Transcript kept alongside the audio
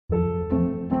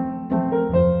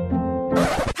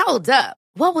Hold up.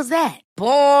 What was that?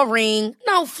 Boring.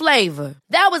 No flavor.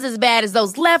 That was as bad as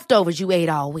those leftovers you ate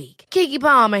all week. Keke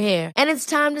Palmer here. And it's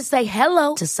time to say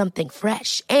hello to something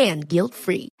fresh and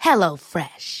guilt-free. Hello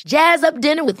Fresh. Jazz up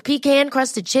dinner with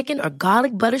pecan-crusted chicken or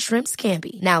garlic butter shrimp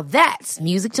scampi. Now that's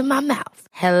music to my mouth.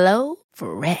 Hello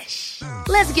Fresh.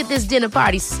 Let's get this dinner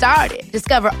party started.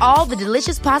 Discover all the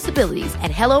delicious possibilities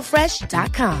at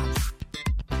hellofresh.com.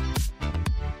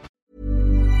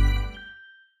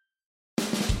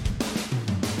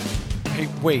 Hey,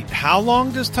 wait, how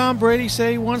long does Tom Brady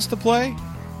say he wants to play?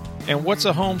 And what's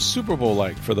a home Super Bowl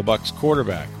like for the Bucs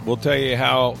quarterback? We'll tell you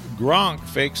how Gronk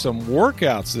faked some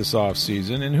workouts this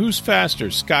offseason and who's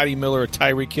faster, Scotty Miller or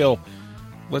Tyreek Hill.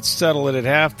 Let's settle it at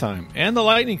halftime. And the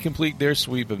Lightning complete their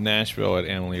sweep of Nashville at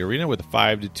Amalie Arena with a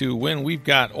 5-2 win. We've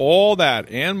got all that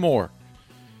and more.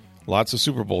 Lots of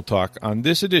Super Bowl talk on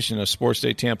this edition of Sports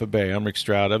Day Tampa Bay. I'm Rick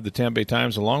Stroud of the Tampa Bay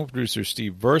Times along with producer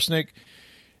Steve Versnick.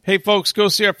 Hey, folks, go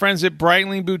see our friends at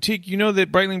Breitling Boutique. You know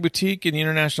that Breitling Boutique in the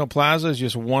International Plaza is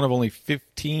just one of only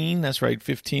 15. That's right,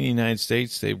 15 in the United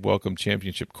States. They've welcomed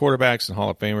championship quarterbacks and Hall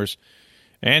of Famers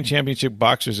and championship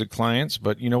boxers as clients.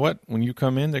 But you know what? When you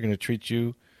come in, they're going to treat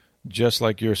you just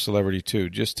like you're a celebrity,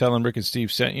 too. Just tell them Rick and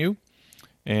Steve sent you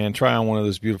and try on one of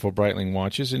those beautiful Breitling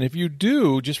watches. And if you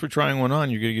do, just for trying one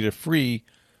on, you're going to get a free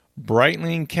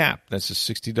Breitling cap. That's a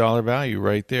 $60 value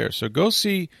right there. So go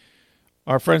see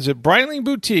our friends at Breitling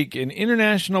Boutique in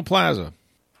International Plaza.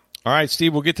 All right,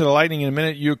 Steve, we'll get to the Lightning in a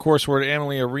minute. You, of course, were at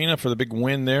Amalie Arena for the big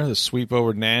win there, the sweep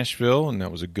over Nashville, and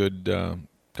that was a good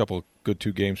couple of good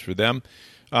 2 games for them.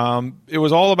 It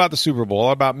was all about the Super Bowl,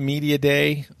 all about Media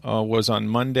Day was on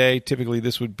Monday. Typically,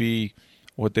 this would be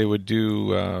what they would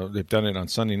do. They've done it on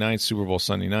Sunday night, Super Bowl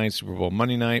Sunday night, Super Bowl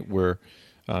Monday night, where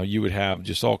you would have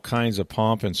just all kinds of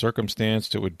pomp and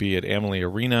circumstance. It would be at Amalie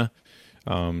Arena.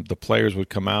 The players would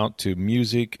come out to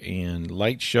music and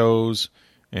light shows,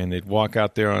 and they'd walk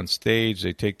out there on stage.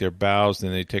 They'd take their bows,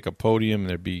 then they'd take a podium, and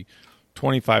there'd be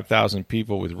 25,000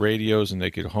 people with radios, and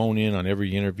they could hone in on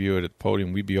every interview at the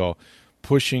podium. We'd be all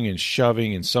pushing and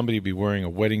shoving, and somebody would be wearing a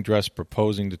wedding dress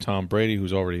proposing to Tom Brady,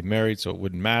 who's already married, so it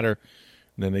wouldn't matter.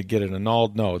 And then they'd get it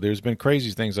annulled. No, there's been crazy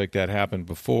things like that happen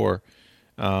before.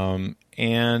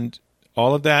 And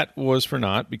all of that was for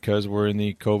naught because we're in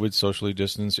the COVID socially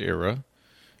distanced era.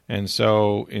 And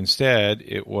so instead,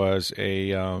 it was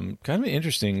a kind of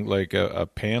interesting, like a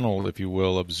panel, if you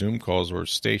will, of Zoom calls or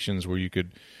stations where you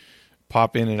could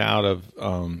pop in and out of,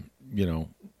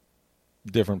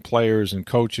 different players and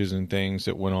coaches and things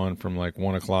that went on from like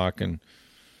 1 o'clock and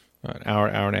an hour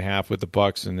and a half with the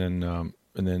Bucs, and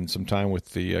then some time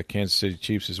with the Kansas City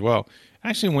Chiefs as well.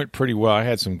 Actually went pretty well. I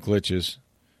had some glitches.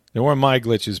 They weren't my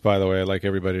glitches, by the way. I'd like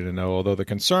everybody to know. Although the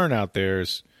concern out there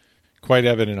is quite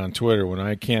evident on Twitter when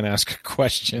I can't ask a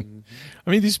question. Mm-hmm. I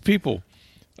mean, these people,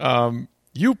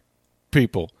 you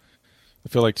people, I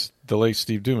feel like the late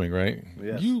Steve Dooming, right?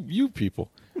 Yes. You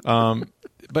people. But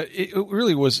it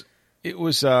really was,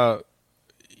 it's not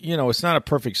a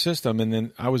perfect system. And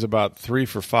then I was about 3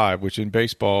 for 5, which in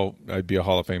baseball, I'd be a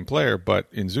Hall of Fame player, but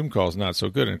in Zoom calls, not so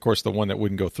good. And of course, the one that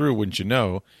wouldn't go through, wouldn't you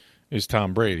know, is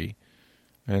Tom Brady.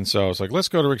 And so I was like, let's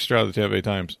go to Rick Stroud of the Tampa Bay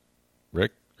Times.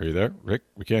 Rick, are you there? Rick,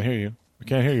 we can't hear you. We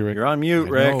can't hear you, Rick. You're on mute,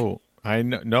 Rick. I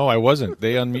know. No, I wasn't.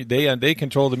 They unmute. They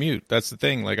control the mute. That's the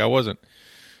thing. Like I wasn't.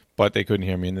 But they couldn't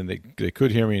hear me, and then they could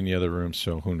hear me in the other room,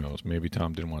 so who knows? Maybe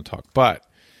Tom didn't want to talk. But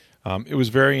it was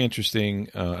very interesting.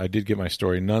 I did get my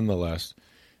story nonetheless.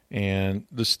 And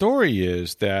the story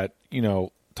is that,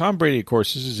 Tom Brady, of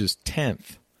course, this is his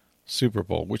 10th Super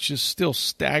Bowl, which is still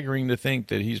staggering to think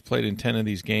that he's played in 10 of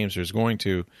these games, or is going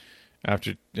to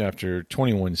after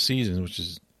 21 seasons, which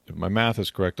is, if my math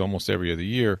is correct, almost every other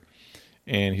year.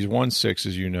 And he's won 6,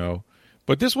 as you know.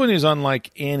 But this one is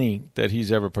unlike any that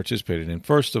he's ever participated in.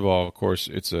 First of all, of course,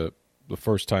 it's the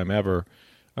first time ever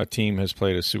a team has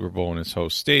played a Super Bowl in its home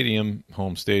stadium,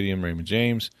 Raymond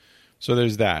James. So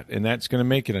there's that. And that's going to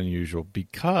make it unusual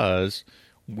because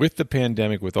with the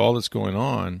pandemic, with all that's going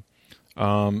on,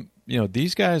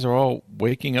 these guys are all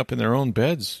waking up in their own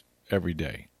beds every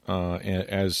day,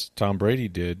 as Tom Brady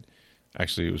did.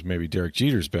 Actually, it was maybe Derek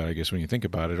Jeter's bed, I guess, when you think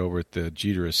about it, over at the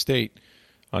Jeter Estate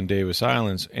on Davis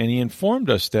Islands. And he informed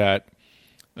us that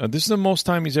this is the most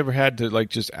time he's ever had to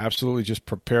just absolutely just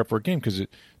prepare for a game because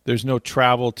there's no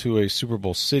travel to a Super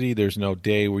Bowl city. There's no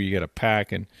day where you got to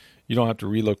pack and you don't have to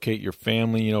relocate your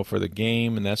family, for the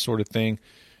game and that sort of thing.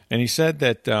 And he said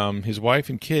that his wife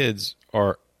and kids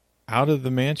are out of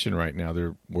the mansion right now.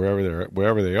 They're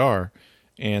wherever they are,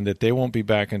 and that they won't be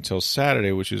back until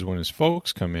Saturday, which is when his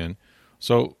folks come in.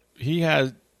 So he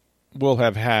will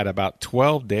have had about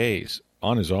 12 days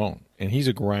on his own, and he's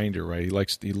a grinder, right?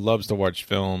 He loves to watch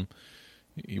film.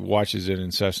 He watches it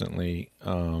incessantly,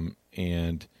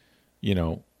 and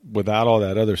without all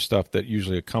that other stuff that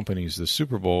usually accompanies the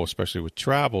Super Bowl, especially with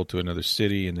travel to another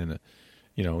city, and then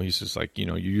he's just like,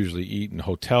 you usually eat in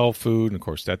hotel food, and of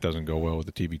course that doesn't go well with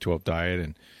the TB12 diet,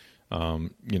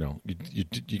 and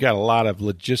you got a lot of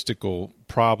logistical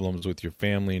problems with your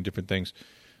family and different things.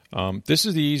 This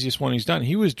is the easiest one he's done.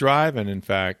 He was driving, in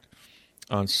fact,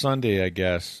 on Sunday, I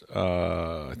guess.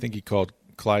 I think he called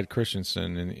Clyde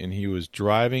Christensen, and he was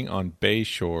driving on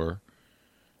Bayshore,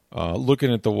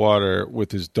 looking at the water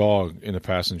with his dog in the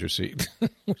passenger seat,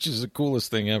 which is the coolest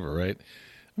thing ever, right?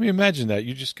 I mean, imagine that.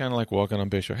 You're just kind of like walking on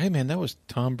Bayshore. Hey, man, that was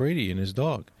Tom Brady and his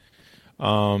dog.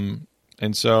 And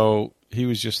so he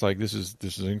was just like, this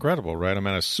is incredible, right? I'm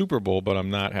at a Super Bowl, but I'm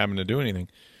not having to do anything.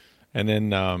 And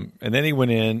then he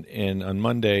went in, and on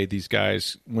Monday, these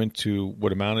guys went to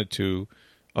what amounted to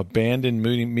abandoned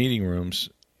meeting rooms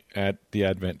at the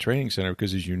Advent Training Center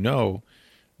because, as you know,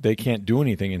 they can't do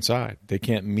anything inside. They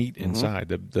can't meet inside.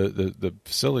 The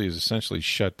facility is essentially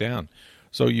shut down.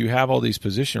 So you have all these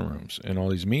position rooms and all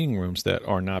these meeting rooms that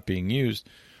are not being used.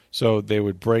 So they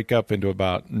would break up into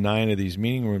about 9 of these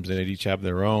meeting rooms, and they'd each have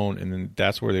their own, and then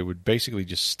that's where they would basically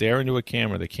just stare into a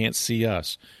camera. They can't see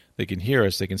us. They can hear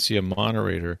us. They can see a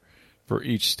moderator for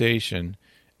each station,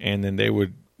 and then they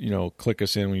would, click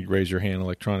us in. When you raise your hand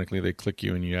electronically, they click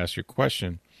you, and you ask your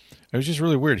question. It was just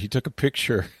really weird. He took a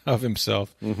picture of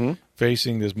himself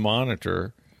facing this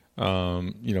monitor,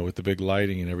 with the big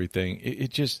lighting and everything.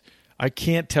 It just, I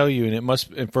can't tell you,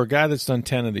 and for a guy that's done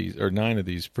 10 of these or 9 of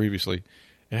these previously,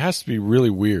 it has to be really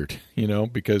weird,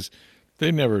 because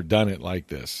they've never done it like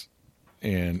this.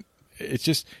 And it's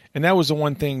just, and that was the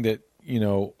one thing that,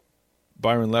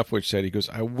 Byron Leftwich said. He goes,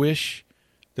 I wish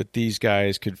that these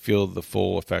guys could feel the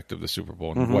full effect of the Super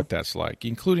Bowl and what that's like,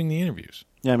 including the interviews.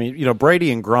 Yeah, I mean,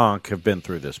 Brady and Gronk have been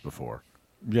through this before.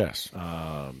 Yes.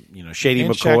 Shady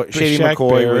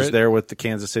McCoy was there with the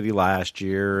Kansas City last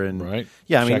year. And right.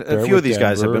 Yeah, I mean, a few of these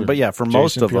guys have been. But, yeah, for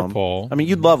most of them, I mean,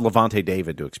 you'd love Levante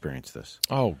David to experience this.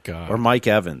 Oh, God. Or Mike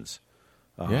Evans.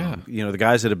 Yeah. The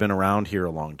guys that have been around here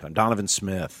a long time. Donovan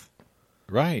Smith.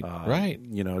 Right, right.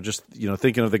 Just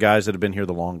thinking of the guys that have been here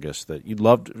the longest. That you'd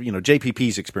love to,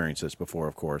 JPP's experienced this before,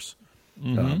 of course.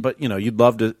 But, you'd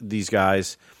love to, these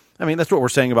guys. I mean, that's what we're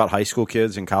saying about high school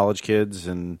kids and college kids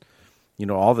and,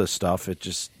 all this stuff. It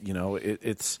just,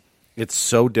 it's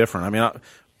so different. I mean,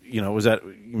 you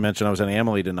mentioned I was at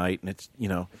Amalie tonight, and it's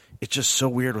just so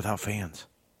weird without fans.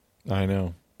 I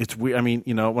know. It's weird. I mean,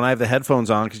 when I have the headphones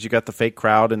on, because you got the fake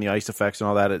crowd and the ice effects and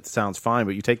all that, it sounds fine.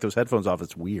 But you take those headphones off,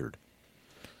 it's weird.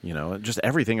 Just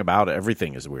everything about it,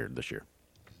 everything is weird this year.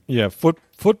 Yeah,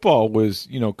 football was,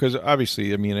 because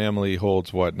obviously, I mean, Amalie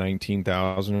holds,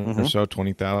 19,000 or so,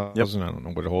 20,000? Yep. I don't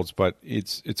know what it holds, but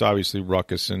it's obviously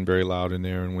ruckus and very loud in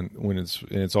there, and when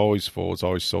it's always full, it's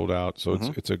always sold out, so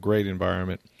it's a great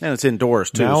environment. And it's indoors,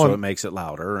 too, so it makes it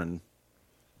louder. And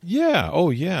yeah, oh,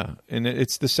 yeah, and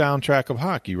it's the soundtrack of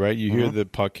hockey, right? You hear the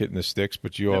puck hitting the sticks,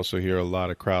 but you also hear a lot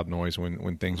of crowd noise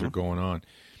when things are going on.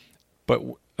 But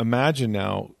imagine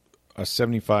now a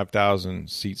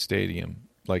 75,000-seat stadium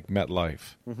like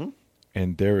MetLife,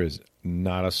 and there is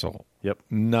not a soul. Yep.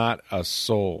 Not a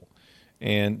soul.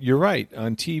 And you're right.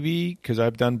 On TV, because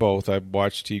I've done both. I've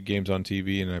watched games on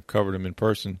TV, and I've covered them in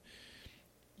person.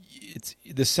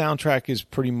 The soundtrack is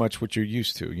pretty much what you're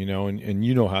used to, and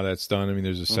you know how that's done. I mean,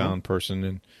 there's a sound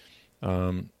person,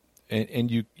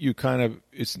 and you kind of,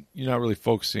 you're not really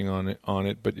focusing on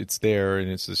it, but it's there, and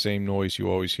it's the same noise you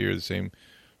always hear, the same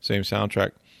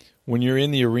soundtrack. When you're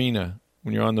in the arena,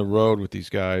 when you're on the road with these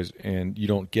guys and you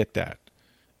don't get that,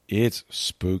 it's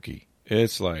spooky.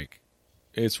 It's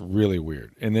really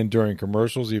weird. And then during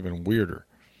commercials, even weirder.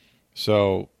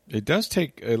 So it does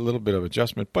take a little bit of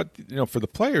adjustment. But, for the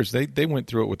players, they went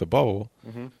through it with the bubble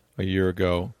a year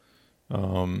ago.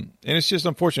 And it's just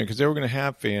unfortunate because they were going to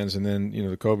have fans, and then,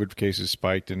 the COVID cases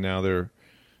spiked, and now they're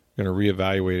going to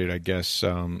reevaluate it, I guess,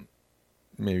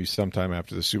 maybe sometime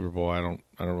after the Super Bowl. I don't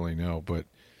really know. But,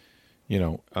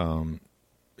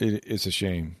 it's a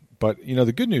shame. But,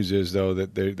 the good news is, though,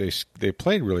 that they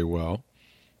played really well.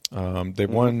 They've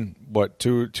won,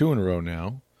 two in a row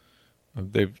now.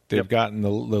 They've gotten the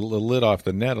lid off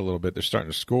the net a little bit. They're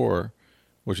starting to score,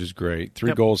 which is great.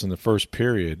 3 goals in the first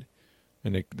period,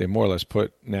 and they more or less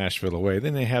put Nashville away.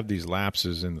 Then they have these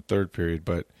lapses in the third period,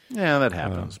 but yeah, that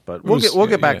happens. But we'll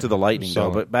get back to the Lightning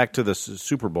though. But back to the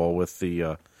Super Bowl with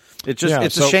the. It's a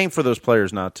shame for those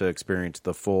players not to experience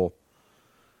the full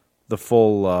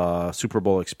Super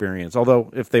Bowl experience.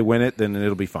 Although if they win it, then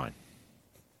it'll be fine.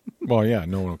 Well, yeah,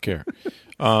 no one will care.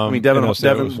 I mean, Devin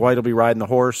White will be riding the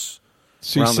horse.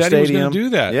 So he around said the he was stadium. going to do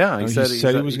that. Yeah, he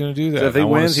said he was going to do that. So if he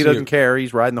wins, he doesn't care.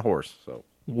 He's riding the horse. So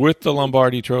with the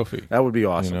Lombardi Trophy, that would be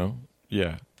awesome. You know,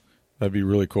 yeah, that'd be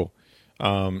really cool.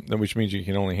 Which means you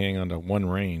can only hang on to one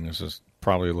rein. This is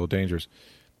probably a little dangerous.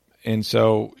 And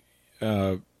so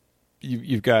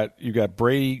you've got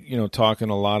Brady, you know,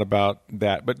 talking a lot about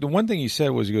that. But the one thing he said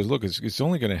was, he goes, "Look, it's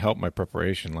only going to help my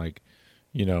preparation. Like,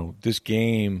 you know, this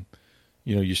game,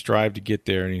 you know, you strive to get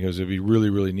there." And he goes, "It'd be really,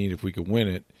 really neat if we could win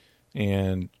it."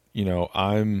 And, you know,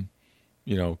 I'm,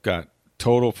 you know, got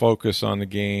total focus on the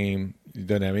game. He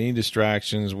doesn't have any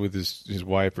distractions with his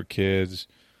wife or kids.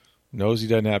 Knows he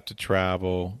doesn't have to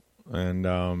travel. And,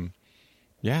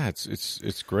 yeah,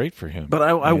 it's great for him. But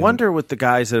I wonder with the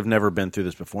guys that have never been through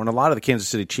this before, and a lot of the Kansas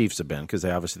City Chiefs have been, because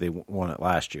they won it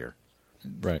last year.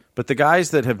 Right. But the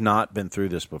guys that have not been through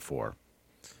this before,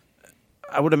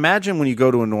 I would imagine when you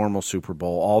go to a normal Super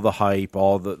Bowl, all the hype,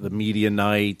 all the media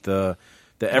night, the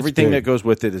everything that goes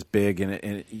with it is big,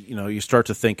 and you know, you start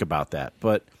to think about that.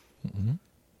 But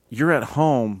you're at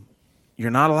home, you're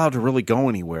not allowed to really go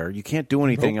anywhere. You can't do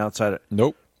anything outside.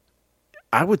 Nope.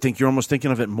 I would think you're almost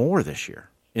thinking of it more this year.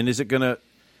 And is it going to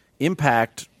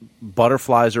impact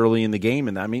butterflies early in the game?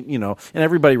 And I mean, you know, and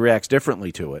everybody reacts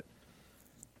differently to it.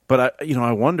 But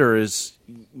I wonder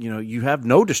you have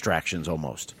no distractions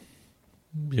almost.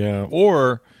 Yeah.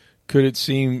 Or could it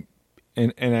seem?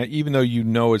 And even though you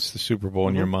know it's the Super Bowl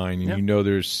in your mind, and you know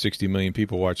there's 60 million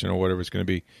people watching or whatever it's going to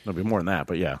be. There'll be more than that,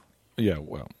 but yeah. Yeah,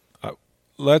 well,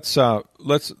 let's.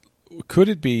 Could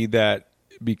it be that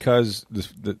because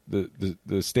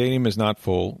the stadium is not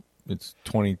full, it's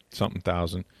 20-something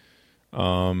thousand,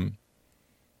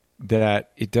 that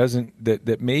it doesn't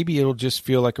that maybe it'll just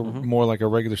feel like more like a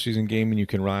regular season game, and you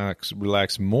can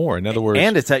relax more. In other words,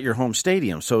 and it's at your home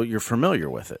stadium, so you're familiar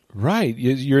with it. Right,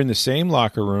 you're in the same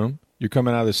locker room. You're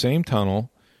coming out of the same tunnel.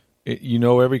 You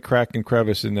know every crack and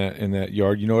crevice in that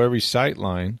yard. You know every sight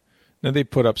line. Now they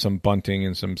put up some bunting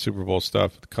and some Super Bowl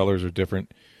stuff. The colors are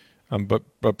different,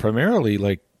 but primarily,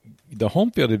 like, the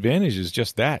home field advantage is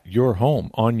just that: you're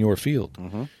home on your field.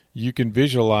 You can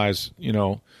visualize, you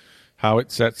know, how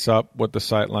it sets up, what the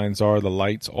sight lines are, the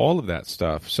lights, all of that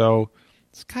stuff. So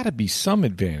it's got to be some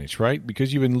advantage, right?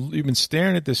 Because you've been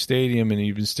staring at the stadium, and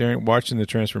you've been watching the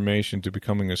transformation to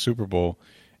becoming a Super Bowl.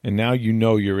 And now you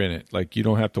know you're in it. Like, you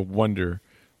don't have to wonder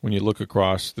when you look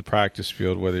across the practice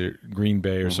field whether Green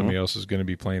Bay or somebody else is going to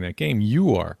be playing that game.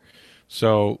 You are.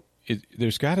 So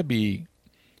there's got to be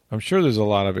 – I'm sure there's a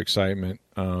lot of excitement,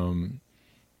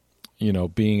 you know,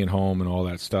 being at home and all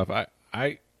that stuff.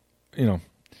 I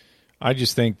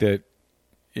just think that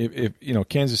if you know,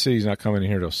 Kansas City's not coming in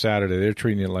here till Saturday. They're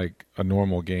treating it like a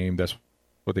normal game. That's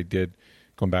what they did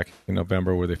going back in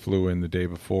November, where they flew in the day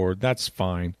before. That's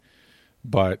fine.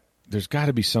 But there's got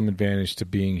to be some advantage to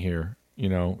being here, you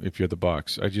know, if you're the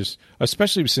Bucs.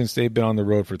 Especially since they've been on the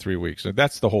road for 3 weeks. So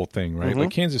that's the whole thing, right? Like,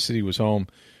 Kansas City was home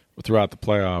throughout the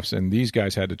playoffs, and these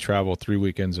guys had to travel 3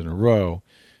 weekends in a row.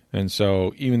 And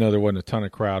so even though there wasn't a ton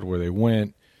of crowd where they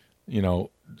went, you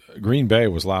know, Green Bay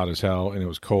was loud as hell, and it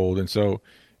was cold. And so,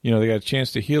 you know, they got a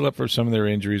chance to heal up for some of their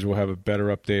injuries. We'll have a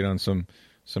better update on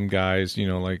some guys, you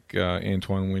know, like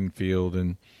Antoine Winfield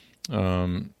and,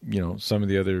 you know, some of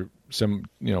the other –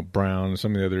 Brown and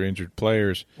some of the other injured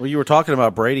players. Well, you were talking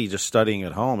about Brady just studying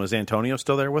at home. Is Antonio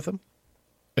still there with him?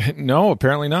 No,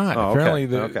 apparently not. Oh, apparently,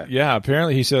 yeah.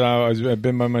 Apparently, he said I've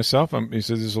been by myself. He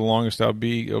said this is the longest I'll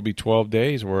be. It'll be 12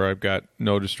 days where I've got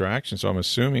no distraction. So I'm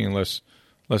assuming unless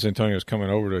Antonio's coming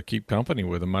over to keep company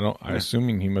with him,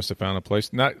 assuming he must have found a place.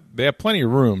 They have plenty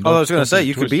of room. Oh, I was going to say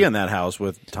you could be in that house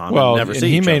with Tom. Well, and never and see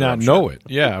he each may other, not I'm know sure. it.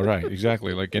 Yeah, right.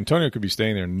 Exactly. Like, Antonio could be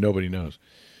staying there and nobody knows.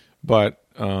 But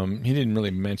he didn't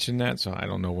really mention that, so I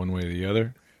don't know one way or the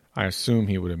other. I assume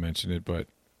he would have mentioned it, but,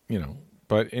 you know.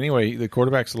 But anyway, the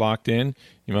quarterback's locked in.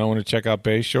 You might want to check out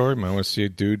Bayshore. You might want to see a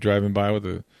dude driving by with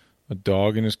a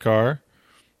dog in his car,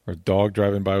 or a dog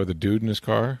driving by with a dude in his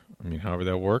car. I mean, however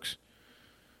that works.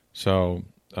 So,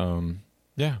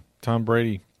 yeah, Tom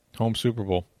Brady, home Super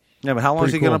Bowl. Yeah, but how long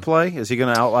is he going to play? Is he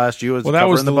going to outlast you as that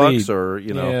was covering the lead. Bucs, or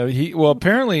you know? Yeah,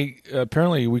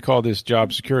 apparently we call this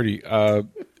job security.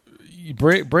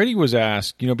 Brady was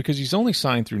asked, you know, because he's only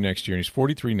signed through next year, and he's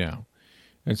 43 now,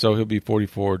 and so he'll be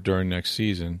 44 during next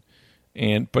season.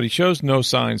 But he shows no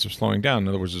signs of slowing down. In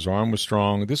other words, his arm was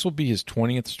strong. This will be his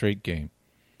 20th straight game,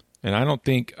 and I don't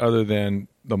think, other than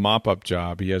the mop-up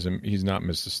job, he's not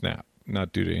missed a snap,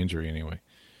 not due to injury anyway.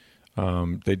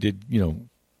 They did, you know,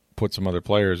 put some other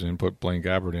players in, put Blaine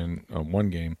Gabbert in one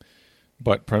game,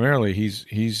 but primarily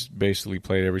he's basically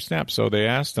played every snap. So they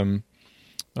asked him,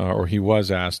 or he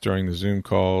was asked during the Zoom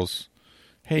calls,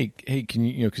 hey, can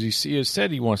you, because he has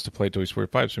said he wants to play till he's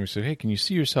 45. So he said, hey, can you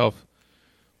see yourself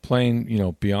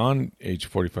playing, beyond age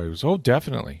 45? He goes, oh,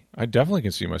 definitely. I definitely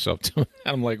can see myself doing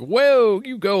that. I'm like, whoa,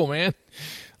 you go, man.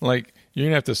 Like, you're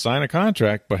going to have to sign a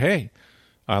contract, but hey,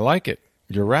 I like it.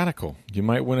 You're radical. You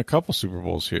might win a couple Super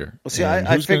Bowls here. Well, see,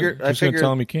 I figure going to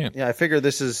tell him he can't? Yeah, I figure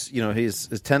this is, his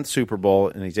 10th Super Bowl,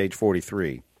 and he's age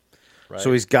 43. Right.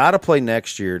 So he's got to play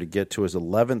next year to get to his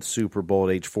 11th Super Bowl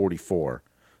at age 44.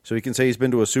 So he can say he's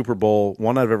been to a Super Bowl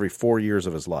 1 out of every 4 years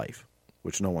of his life,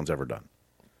 which no one's ever done.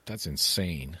 That's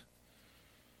insane.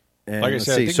 And like I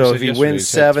said, so if he wins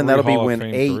 7, that'll be win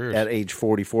 8 careers. At age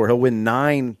 44. He'll win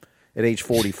 9 at age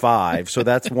 45. So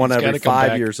that's 1 every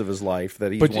 5 years of his life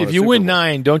that he's won. But if you win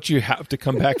 9, don't you have to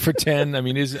come back for 10? I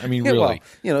mean, really?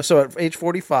 Well, so at age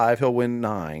 45, he'll win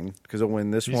 9 because he'll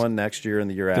win this one next year and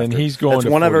the year after. Then he's going.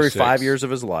 That's 1 every 5 years of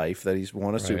his life that he's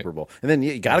won a Super Bowl, and then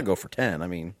you got to go for 10. I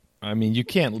mean, you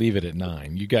can't leave it at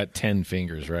 9. You got 10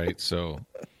 fingers, right? So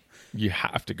you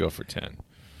have to go for 10.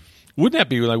 Wouldn't that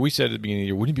be, like we said at the beginning of the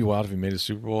year, wouldn't it be wild if he made a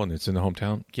Super Bowl and it's in the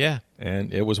hometown? Yeah,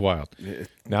 and it was wild.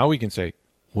 Now we can say,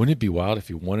 wouldn't it be wild if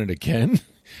he won it again?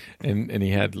 and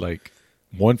he had like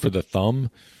one for the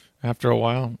thumb after a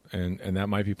while, and that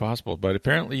might be possible. But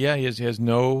apparently, yeah, he has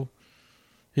no.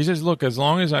 He says, look, as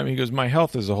long as he goes, my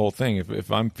health is the whole thing.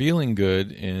 If I'm feeling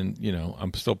good and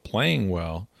I'm still playing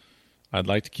well, I'd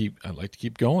like to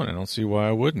keep going. I don't see why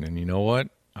I wouldn't. And you know what?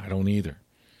 I don't either,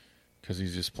 because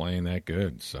he's just playing that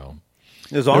good. So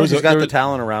as long as he's got the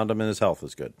talent around him and his health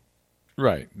is good,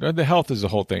 right? The health is the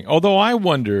whole thing. Although I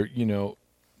wonder,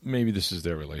 maybe this is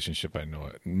their relationship. I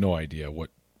have no idea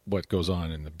what goes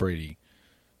on in the Brady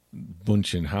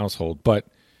Bunchen household, but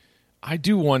I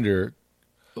do wonder,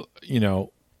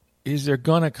 is there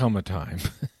gonna come a time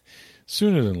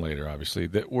sooner than later, obviously,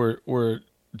 that where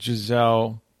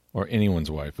Giselle or anyone's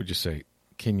wife would just say,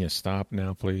 "Can you stop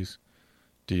now, please?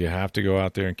 Do you have to go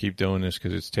out there and keep doing this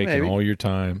because it's taking all your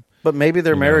time?" But maybe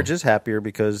their marriage is happier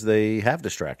because they have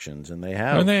distractions and they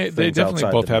have. And they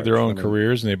definitely both have their own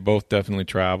careers, and they both definitely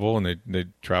travel, and they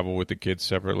travel with the kids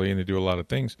separately, and they do a lot of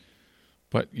things.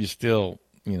 But you still,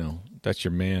 that's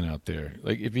your man out there.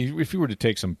 Like if he were to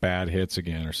take some bad hits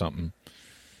again or something,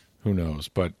 who knows?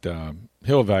 But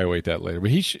he'll evaluate that later.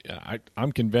 But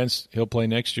I'm convinced he'll play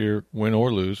next year, win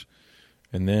or lose,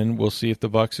 and then we'll see if the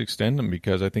Bucs extend him,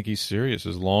 because I think he's serious.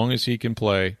 As long as he can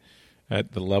play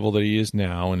at the level that he is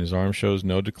now, and his arm shows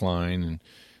no decline, and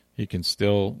he can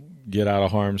still get out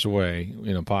of harm's way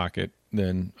in a pocket,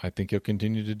 then I think he'll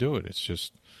continue to do it. It's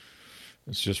just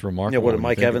remarkable. Yeah, what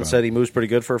Mike Evans said, he moves pretty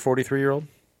good for a 43-year-old?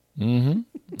 Mm-hmm.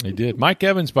 He did. Mike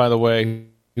Evans, by the way,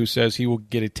 who says he will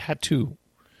get a tattoo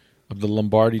of the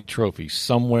Lombardi Trophy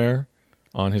somewhere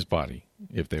on his body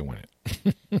if they win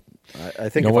it. I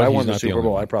think if I won the Super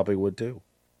Bowl, I probably would too.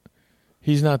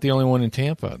 He's not the only one in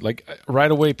Tampa. Like right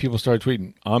away, people started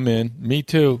tweeting, "I'm in. Me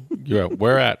too. You're at.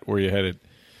 Where at? Where you headed?"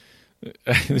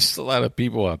 There's a lot of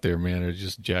people out there, man, are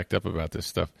just jacked up about this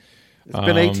stuff. It's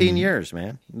been 18 years,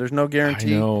 man. There's no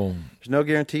guarantee. I know. There's no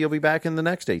guarantee you'll be back in the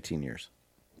next 18 years.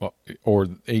 Well, or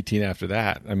 18 after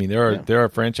that. I mean, there are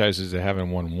franchises that haven't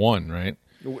won one, right?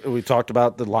 We talked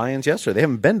about the Lions yesterday. They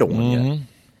haven't been to one yet.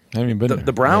 I haven't been there.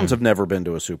 The Browns have never been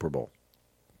to a Super Bowl.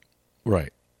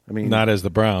 Right. I mean, not as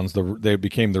the Browns. They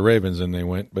became the Ravens, and they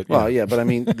went. But but I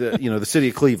mean, the city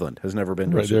of Cleveland has never been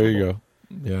to a Super Bowl. There you go.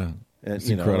 Yeah,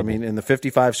 and, I mean, in the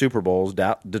 55 Super Bowls,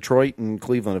 Detroit and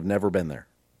Cleveland have never been there.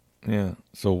 Yeah.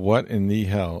 So what in the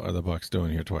hell are the Bucs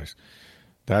doing here twice?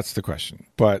 That's the question.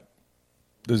 But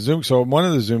the Zoom. So one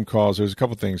of the Zoom calls, there's a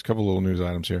couple little news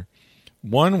items here.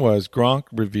 One was Gronk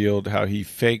revealed how he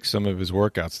faked some of his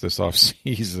workouts this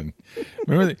offseason.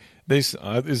 Remember,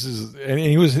 and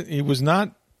he was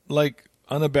not like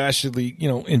unabashedly,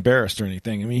 embarrassed or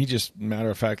anything. I mean, he just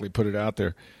matter-of-factly put it out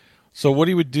there. So what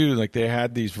he would do, like they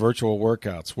had these virtual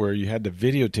workouts where you had to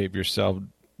videotape yourself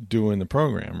doing the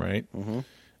program, right? Mm-hmm.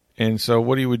 And so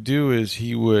what he would do is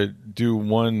he would do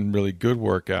one really good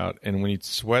workout, and when he'd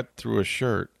sweat through a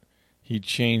shirt, he'd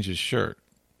change his shirt.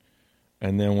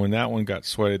 And then when that one got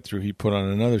sweated through, he put on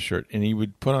another shirt. And he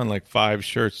would put on like 5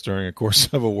 shirts during a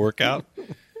course of a workout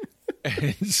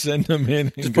and send them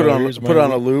in. Just put on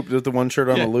a loop, just the one shirt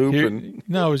on a loop.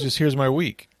 No, it was just, here's my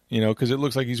week. Because it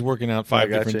looks like he's working out 5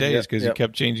 different days because he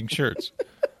kept changing shirts.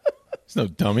 It's no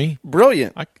dummy.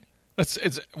 Brilliant. I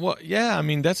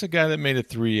mean, that's a guy that made a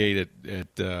 3.8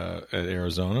 at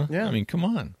Arizona. Yeah. I mean, come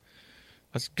on.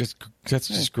 That's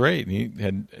just great. And he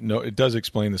had it does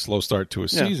explain the slow start to a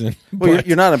season. Well,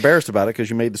 you're not embarrassed about it because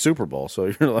you made the Super Bowl, so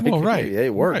you're like, well, right. hey,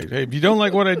 it worked. Right. Hey, if you don't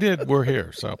like what I did, we're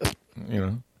here. So,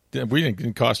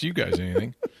 didn't cost you guys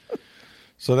anything.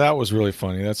 So that was really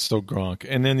funny. That's still Gronk.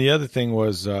 And then the other thing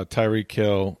was Tyreek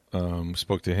Hill.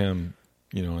 Spoke to him,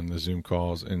 in the Zoom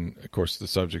calls, and of course the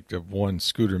subject of one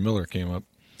Scooter Miller came up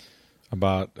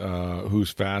about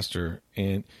who's faster.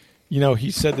 And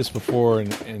he said this before,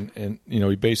 and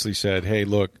he basically said, "Hey,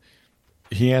 look."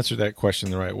 He answered that question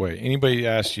the right way. Anybody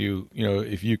asks you,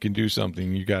 if you can do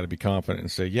something, you got to be confident and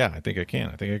say, "Yeah, I think I can.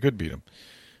 I think I could beat him."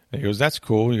 And he goes, "That's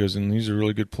cool." He goes, "And he's a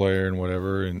really good player and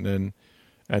whatever." And then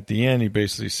at the end, he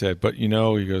basically said, "But he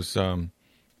goes, I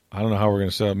don't know how we're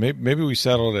going to settle. Maybe we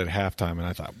settled at halftime." And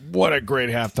I thought, what a great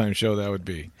halftime show that would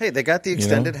be. Hey, they got the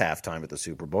extended halftime at the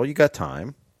Super Bowl. You got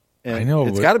time. And I know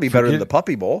it's got to be better than the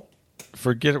Puppy Bowl.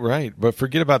 Forget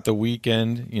about the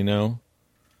weekend,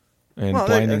 and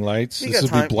blinding lights. This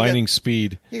would be blinding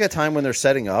speed. You got time when they're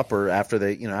setting up, or after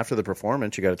after the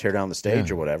performance, you got to tear down the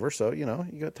stage or whatever. So you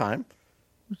got time.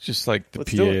 Just like the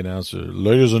PA announcer,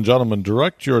 ladies and gentlemen,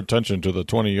 direct your attention to the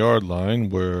 20-yard line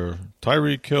where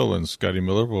Tyreek Hill and Scotty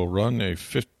Miller will run a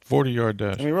 40-yard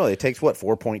dash. I mean, really, it takes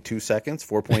 4.2 seconds,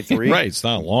 4.3. Right, it's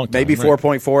not a long time. Maybe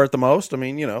 4.4 at the most. I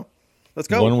mean, let's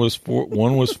go. One was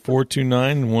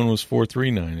 4.29, and one was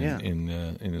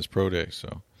 4.39 in his pro day.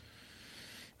 So.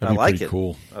 That'd I like pretty it.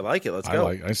 Cool. I like it. Let's go.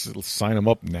 I said, let's sign them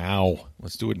up now.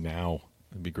 Let's do it now.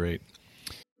 That'd be great.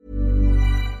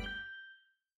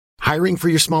 Hiring for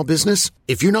your small business?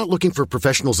 If you're not looking for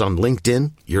professionals on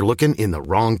LinkedIn, you're looking in the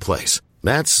wrong place.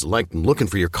 That's like looking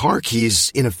for your car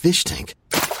keys in a fish tank.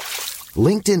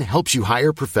 LinkedIn helps you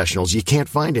hire professionals you can't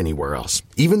find anywhere else,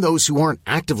 even those who aren't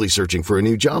actively searching for a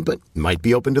new job but might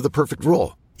be open to the perfect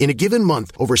role. In a given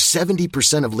month, over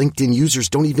 70% of LinkedIn users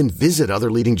don't even visit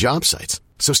other leading job sites.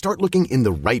 So start looking in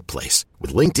the right place.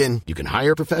 With LinkedIn, you can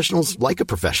hire professionals like a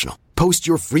professional. Post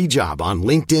your free job on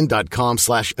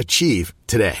linkedin.com/achieve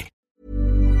today.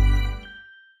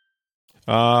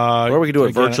 Or we could do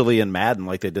it virtually in Madden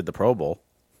like they did the Pro Bowl.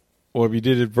 Or if you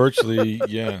did it virtually,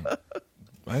 yeah.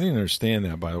 I didn't understand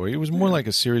that, by the way. It was more like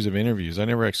a series of interviews. I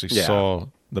never actually saw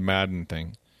the Madden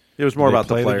thing. It was more about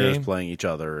the players playing each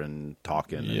other and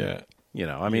talking. Yeah.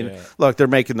 And, look, they're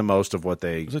making the most of what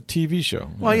they... It was a TV show.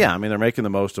 Well, yeah. I mean, they're making the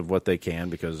most of what they can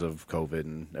because of COVID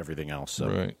and everything else. So.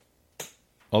 Right.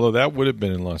 Although that would have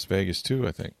been in Las Vegas, too,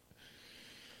 I think.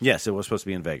 Yes, it was supposed to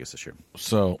be in Vegas this year.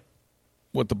 So,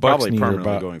 what the Bucs probably need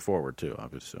permanently about... going forward, too, I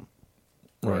would assume.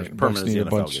 Right. Bucs need a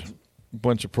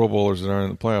bunch of Pro Bowlers that aren't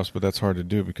in the playoffs, but that's hard to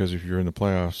do because if you're in the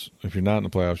playoffs, if you're not in the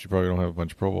playoffs, you probably don't have a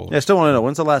bunch of Pro Bowlers. Yeah, I still want to know,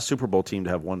 when's the last Super Bowl team to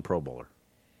have one Pro Bowler?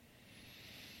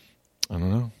 I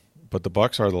don't know. But the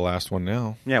Bucs are the last one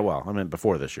now. Yeah, well, I mean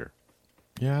before this year.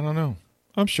 Yeah, I don't know.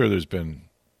 I'm sure there's been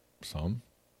some.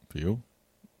 Few.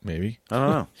 Maybe. I don't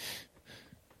know.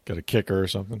 Got a kicker or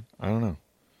something. I don't know.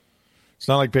 It's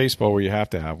not like baseball where you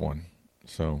have to have one.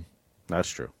 So that's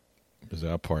true. There's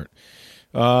that part.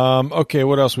 Okay,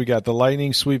 what else we got? The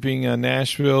Lightning sweeping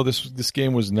Nashville. This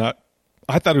game was not.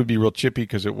 I thought it would be real chippy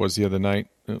because it was the other night.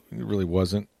 It really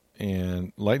wasn't.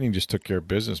 And Lightning just took care of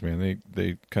business, man.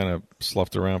 They kind of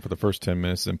sloughed around for the first 10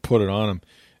 minutes and put it on them,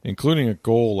 including a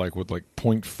goal with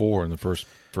 0.4 in the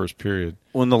first period.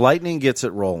 When the Lightning gets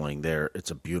it rolling,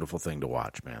 it's a beautiful thing to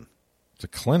watch, man. It's a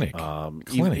clinic.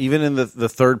 Even in the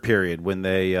third period, when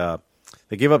they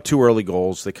gave up 2 early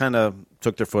goals, they kind of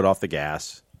took their foot off the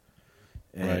gas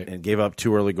and gave up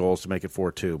 2 early goals to make it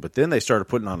 4-2. But then they started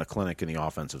putting on a clinic in the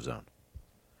offensive zone.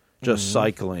 Just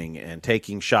cycling and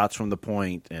taking shots from the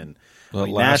point, and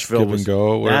Nashville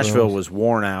was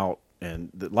worn out, and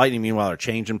the Lightning meanwhile are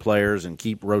changing players and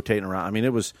keep rotating around. I mean,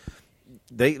 it was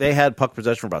they had puck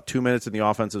possession for about 2 minutes in the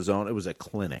offensive zone. It was a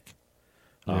clinic,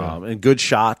 and good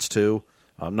shots too.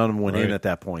 None of them went in at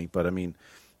that point, but I mean,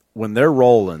 when they're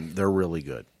rolling, they're really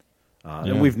good,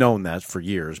 and we've known that for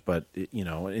years. But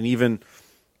and even.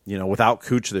 Without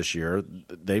Cooch this year,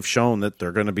 they've shown that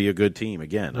they're going to be a good team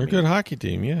again. They're a good hockey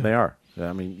team, yeah. They are.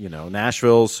 I mean,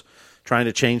 Nashville's trying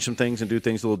to change some things and do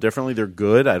things a little differently. They're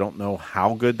good. I don't know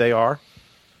how good they are.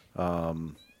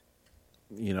 The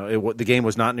game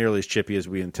was not nearly as chippy as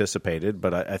we anticipated,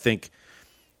 but I think,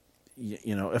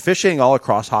 officiating all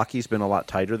across hockey has been a lot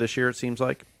tighter this year, it seems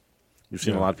like. You've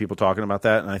seen a lot of people talking about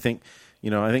that, and I think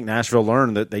Nashville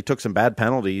learned that they took some bad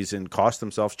penalties and cost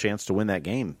themselves a chance to win that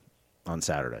game on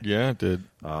Saturday. Yeah, it did.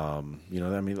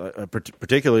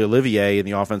 Particularly Olivier in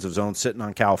the offensive zone sitting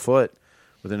on Cal Foot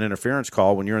with an interference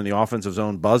call when you're in the offensive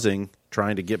zone buzzing,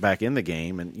 trying to get back in the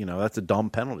game, and that's a dumb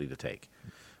penalty to take.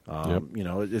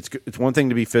 It's one thing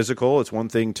to be physical, it's one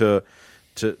thing to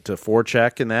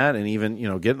forecheck in that, and even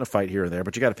get in a fight here and there,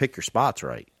 but you got to pick your spots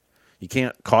right. You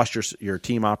can't cost your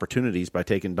team opportunities by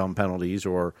taking dumb penalties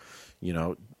or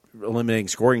eliminating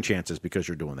scoring chances because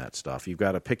you're doing that stuff. You've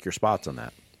got to pick your spots on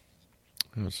that.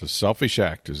 It's a selfish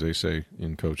act, as they say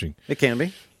in coaching. It can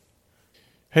be.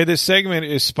 Hey, this segment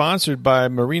is sponsored by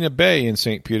Marina Bay in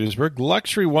St. Petersburg,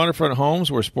 luxury waterfront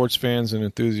homes where sports fans and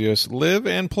enthusiasts live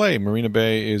and play. Marina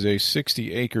Bay is a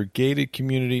 60-acre gated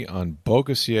community on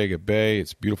Boca Ciega Bay.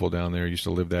 It's beautiful down there. I used to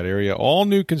live that area. All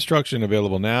new construction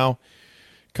available now.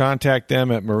 Contact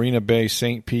them at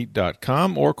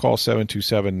marinabaystpete.com or call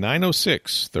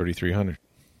 727-906-3300.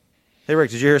 Hey,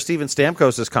 Rick, did you hear Steven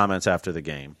Stamkos' comments after the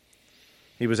game?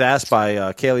 He was asked by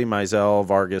Kaylee Mizell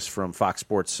Vargas from Fox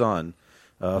Sports Sun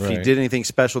if he did anything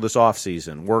special this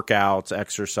offseason, workouts,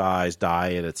 exercise,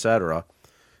 diet, etc.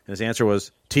 And his answer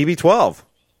was TB12.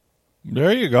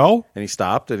 There you go. And he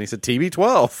stopped and he said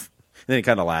TB12. And then he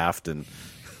kind of laughed. And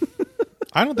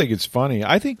I don't think it's funny.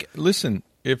 I think, listen,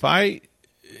 if I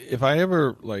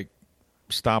ever like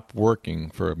stop working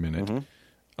for a minute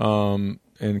and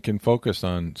can focus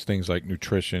on things like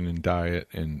nutrition and diet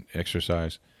and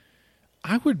exercise,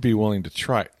 I would be willing to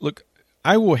try. Look,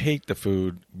 I will hate the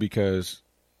food because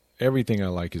everything I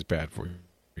like is bad for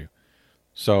you.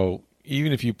 So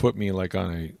even if you put me like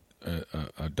on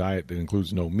a diet that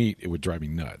includes no meat, it would drive me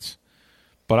nuts.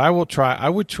 But I will try.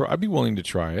 I'd be willing to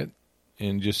try it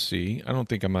and just see. I don't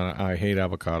think I hate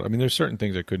avocado. I mean, there's certain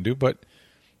things I couldn't do, but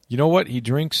you know what? He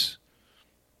drinks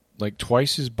like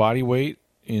twice his body weight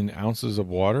in ounces of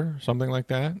water, something like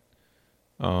that.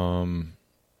 Or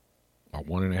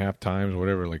 1.5 times,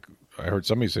 whatever. Like I heard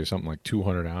somebody say something like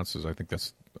 200 ounces. I think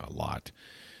that's a lot.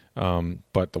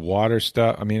 But the water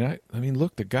stuff. I mean,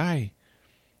 look, the guy.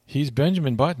 He's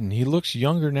Benjamin Button. He looks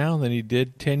younger now than he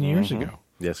did 10 years ago.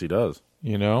 Yes, he does.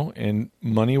 You know, and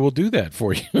money will do that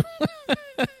for you.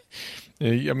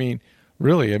 I mean,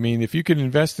 really. I mean, if you could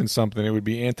invest in something, it would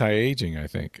be anti-aging. I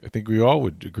think we all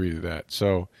would agree to that.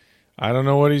 So, I don't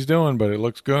know what he's doing, but it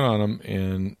looks good on him.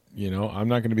 And you know, I'm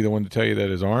not going to be the one to tell you that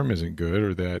his arm isn't good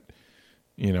or that,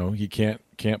 you know, he can't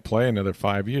play another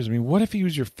 5 years. I mean, what if he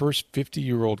was your first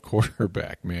 50-year-old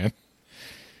quarterback, man?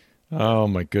 Oh,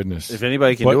 my goodness. If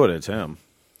anybody can do it, it's him.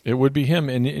 It would be him.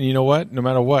 And you know what? No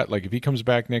matter what, like if he comes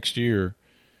back next year,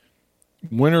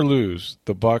 win or lose,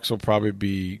 the Bucs will probably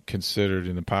be considered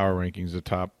in the power rankings the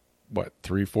top,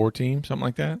 3-4 team, something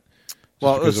like that?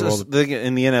 Well,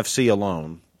 in the NFC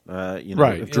alone, you know,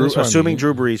 right. Assuming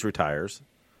Drew Brees retires,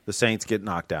 the Saints get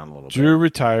knocked down a little bit. Drew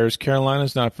retires.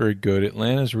 Carolina's not very good.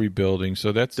 Atlanta's rebuilding.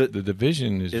 So that's the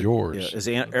division is yours. Yeah. Is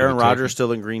Aaron Rodgers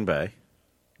still in Green Bay?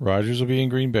 Rodgers will be in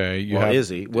Green Bay. Is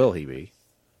he? Will he be?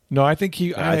 No, I think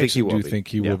he. I think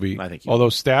he will be. I think although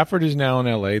Stafford is now in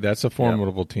L.A., that's a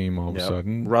formidable team. All of a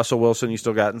sudden, Russell Wilson, you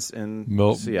still got in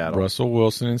Seattle. Russell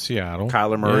Wilson in Seattle.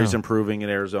 Kyler Murray's improving in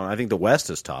Arizona. I think the West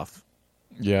is tough.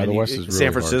 Yeah, the West is really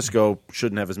San Francisco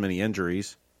shouldn't have as many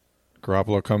injuries.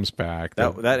 Garoppolo comes back.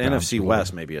 That NFC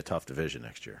West may be a tough division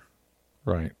next year.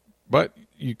 Right. But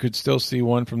you could still see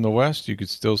one from the West. You could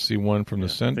still see one from the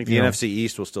Central. I think the NFC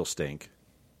East will still stink.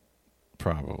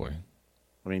 Probably.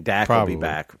 I mean, Dak will be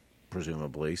back,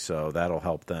 presumably, so that'll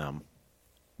help them.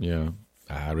 Yeah.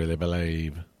 I really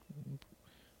believe.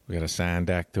 We got to sign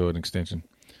Dak to an extension.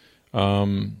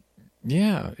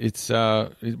 Yeah, it's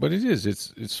but it is.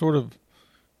 It's sort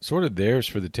of theirs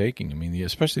for the taking. I mean,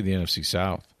 especially the NFC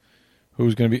South.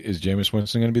 Who's going to be? Is Jameis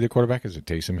Winston going to be the quarterback? Is it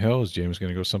Taysom Hill? Is Jameis going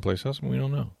to go someplace else? We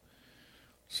don't know.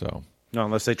 So no,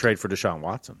 unless they trade for Deshaun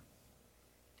Watson.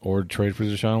 Or trade for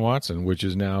Deshaun Watson, which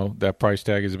is now, that price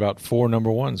tag is about 4 number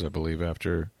ones, I believe,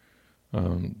 after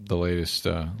the latest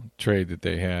trade that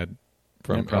they had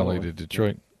from LA to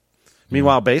Detroit.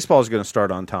 Meanwhile, baseball is going to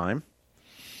start on time.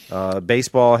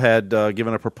 Baseball had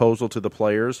given a proposal to the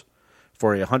players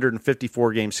for a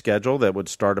 154-game schedule that would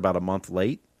start about a month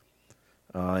late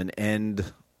and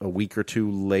end a week or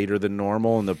two later than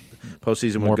normal, and the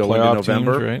postseason would go into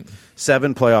November. Teams, right?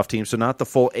 7 playoff teams, so not the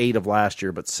full 8 of last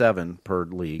year, but 7 per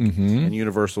league, and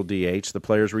universal DH. The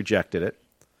players rejected it.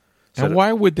 And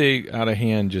why would they, out of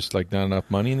hand, just like not enough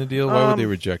money in the deal? Why would they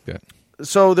reject that?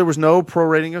 So there was no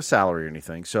prorating of salary or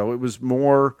anything. So it was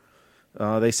more,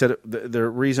 they said the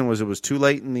reason was it was too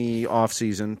late in the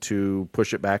offseason to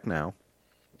push it back now.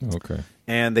 Okay.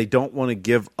 And they don't want to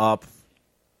give up.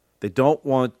 They don't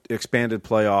want expanded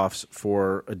playoffs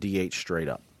for a DH straight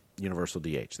up, universal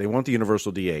DH. They want the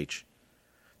universal DH.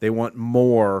 They want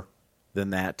more than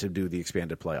that to do the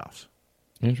expanded playoffs.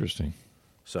 Interesting.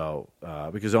 So,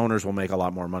 because owners will make a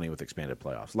lot more money with expanded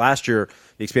playoffs. Last year,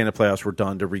 the expanded playoffs were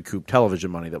done to recoup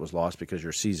television money that was lost because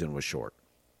your season was short.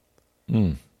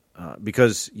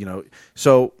 Because,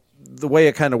 so the way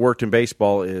it kind of worked in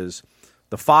baseball is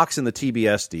the Fox and the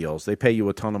TBS deals, they pay you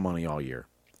a ton of money all year.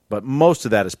 But most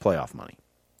of that is playoff money.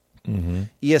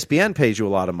 ESPN pays you a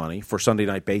lot of money for Sunday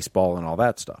Night Baseball and all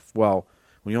that stuff. Well,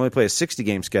 when you only play a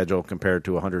 60-game schedule compared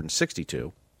to 162,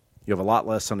 you have a lot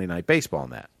less Sunday Night Baseball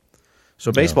in that.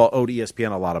 So baseball owed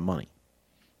ESPN a lot of money.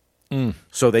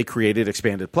 So they created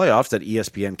expanded playoffs that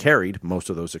ESPN carried most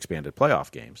of those expanded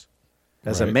playoff games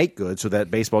as a make good so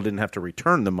that baseball didn't have to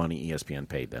return the money ESPN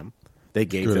paid them. They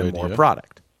gave them more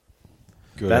product.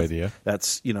 Good idea.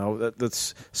 That's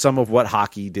that's some of what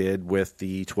hockey did with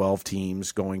the 12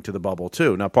 teams going to the bubble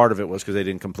too. Now, part of it was because they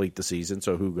didn't complete the season,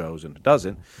 so who goes and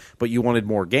doesn't. But you wanted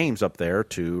more games up there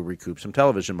to recoup some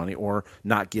television money or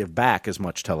not give back as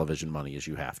much television money as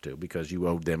you have to because you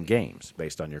owed them games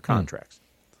based on your contracts.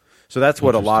 So that's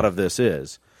what a lot of this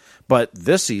is. But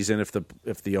this season,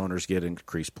 if the owners get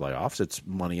increased playoffs, it's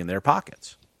money in their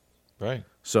pockets. Right.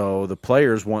 So the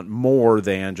players want more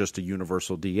than just a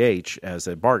universal DH as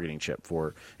a bargaining chip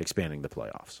for expanding the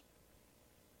playoffs.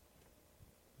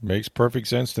 Makes perfect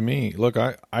sense to me. Look,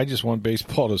 I just want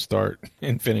baseball to start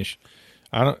and finish.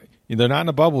 They're not in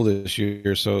a bubble this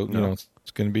year, so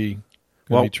it's going to be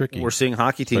tricky. We're seeing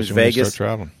hockey teams.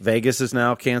 Vegas is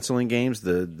now canceling games.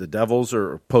 The Devils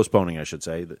are postponing, I should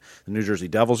say. The New Jersey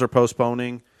Devils are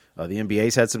postponing. The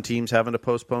NBA's had some teams having to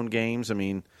postpone games. I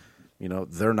mean,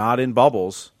 they're not in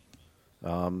bubbles.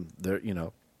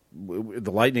 The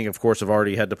Lightning, of course, have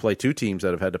already had to play two teams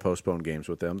that have had to postpone games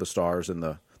with them, the Stars and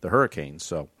the Hurricanes.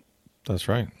 So that's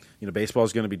right. Baseball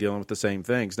is going to be dealing with the same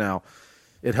things. Now,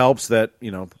 it helps that,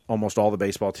 almost all the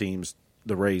baseball teams,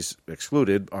 the Rays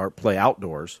excluded, play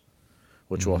outdoors,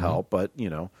 which will help. But,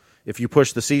 if you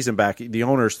push the season back, the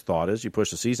owner's thought is you push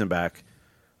the season back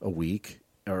a week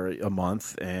or a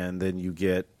month, and then you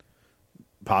get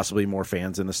possibly more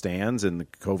fans in the stands, and the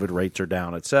COVID rates are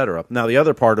down, et cetera. Now, the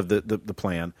other part of the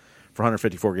plan for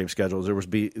 154-game schedules, there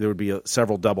would be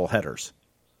several double headers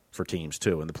for teams,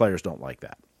 too, and the players don't like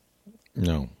that.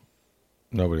 No.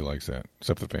 Nobody likes that,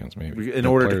 except the fans, maybe. In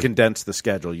order to condense the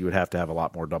schedule, you would have to have a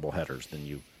lot more double headers than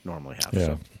you normally have.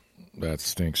 Yeah, that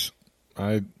stinks.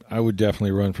 I would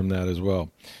definitely run from that as well.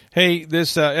 Hey,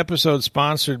 this episode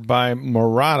sponsored by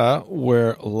Murata,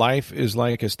 where life is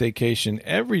like a staycation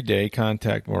every day.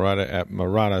 Contact Murata at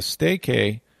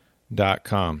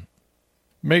muratastaycay.com.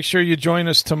 Make sure you join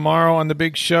us tomorrow on the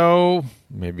big show,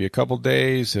 maybe a couple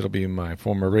days. It'll be my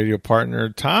former radio partner,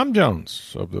 Tom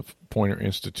Jones of the Pointer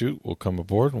Institute, will come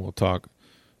aboard, and we'll talk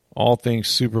all things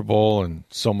Super Bowl and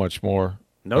so much more.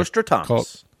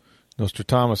 Nostradamus.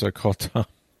 I called Tom.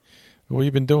 What have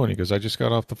you been doing? He goes, I just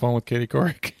got off the phone with Katie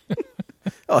Couric.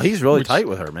 Oh, he's really tight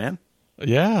with her, man.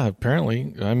 Yeah,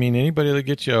 apparently. I mean, anybody that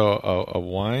gets you a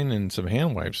wine and some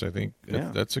hand wipes, I think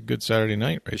that's a good Saturday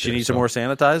night right there. Does she need some more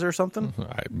sanitizer or something?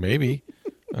 Maybe.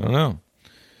 I don't know.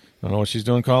 I don't know what she's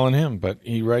doing calling him, but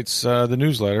he writes the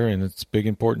newsletter, and it's big,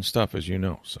 important stuff, as you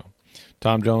know. So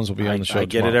Tom Jones will be on the show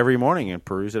tomorrow. It every morning and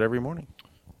peruse it every morning.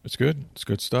 It's good. It's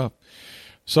good stuff.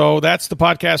 So that's the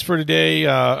podcast for today.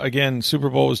 Again, Super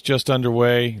Bowl is just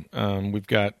underway. We've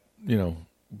got,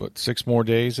 6 more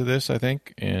days of this, I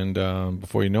think. And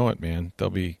before you know it, man,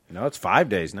 there'll be... No, it's 5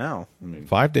 days now.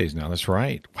 5 days now. That's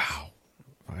right. Wow.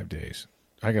 5 days.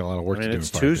 I got a lot of work to do.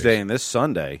 It's Tuesday and this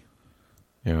Sunday.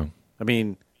 Yeah. I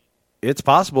mean, it's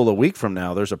possible a week from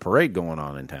now there's a parade going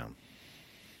on in town.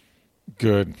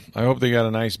 Good. I hope they got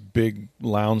a nice big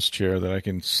lounge chair that I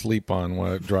can sleep on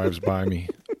while it drives by me.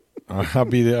 I'll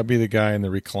be the guy in the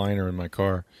recliner in my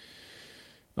car.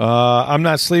 I'm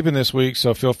not sleeping this week,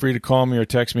 so feel free to call me or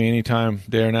text me anytime,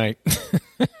 day or night.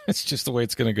 It's just the way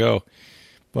it's going to go.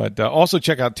 But also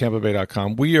check out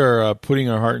TampaBay.com. We are putting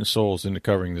our heart and souls into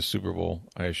covering the Super Bowl,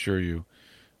 I assure you,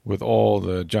 with all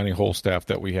the Johnny Hole staff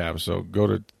that we have. So go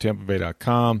to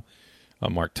TampaBay.com.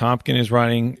 Mark Tompkin is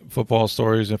writing football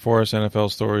stories and for us,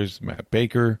 NFL stories. Matt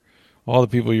Baker, all the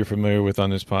people you're familiar with on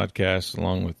this podcast,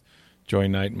 along with Joy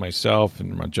Knight and myself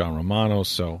and John Romano.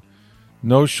 So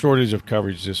no shortage of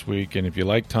coverage this week. And if you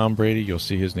like Tom Brady, you'll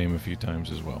see his name a few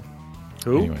times as well.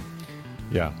 Who? Anyway,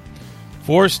 yeah.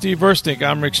 For Steve Versnick,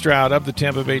 I'm Rick Stroud of the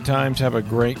Tampa Bay Times. Have a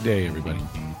great day, everybody.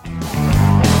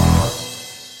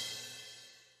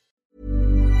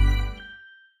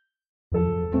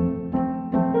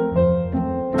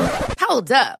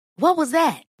 Hold up. What was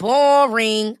that?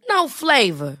 Boring. No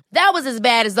flavor. That was as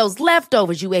bad as those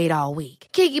leftovers you ate all week.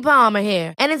 Keke Palmer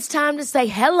here, and it's time to say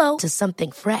hello to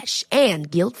something fresh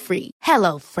and guilt-free.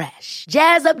 Hello Fresh.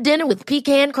 Jazz up dinner with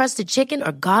pecan-crusted chicken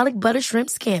or garlic butter shrimp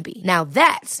scampi. Now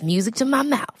that's music to my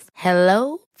mouth.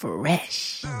 Hello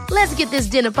Fresh. Let's get this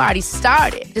dinner party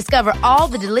started. Discover all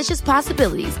the delicious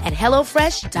possibilities at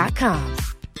HelloFresh.com.